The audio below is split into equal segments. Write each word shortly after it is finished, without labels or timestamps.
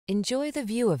Enjoy the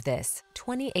view of this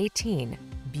 2018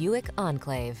 Buick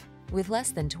Enclave. With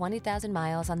less than 20,000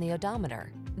 miles on the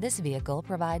odometer, this vehicle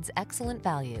provides excellent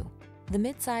value. The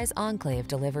midsize Enclave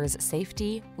delivers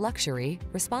safety, luxury,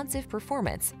 responsive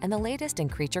performance, and the latest in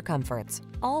creature comforts,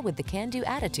 all with the can-do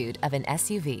attitude of an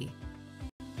SUV.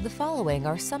 The following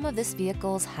are some of this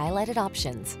vehicle's highlighted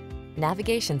options: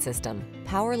 navigation system,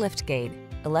 power liftgate,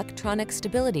 electronic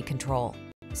stability control,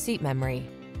 seat memory,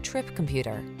 trip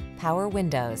computer, power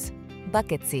windows,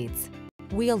 bucket seats,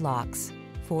 wheel locks,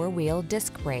 four-wheel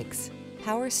disc brakes,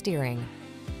 power steering.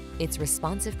 Its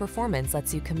responsive performance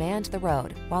lets you command the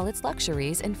road, while its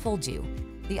luxuries enfold you.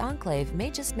 The Enclave may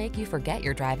just make you forget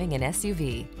you're driving an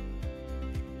SUV.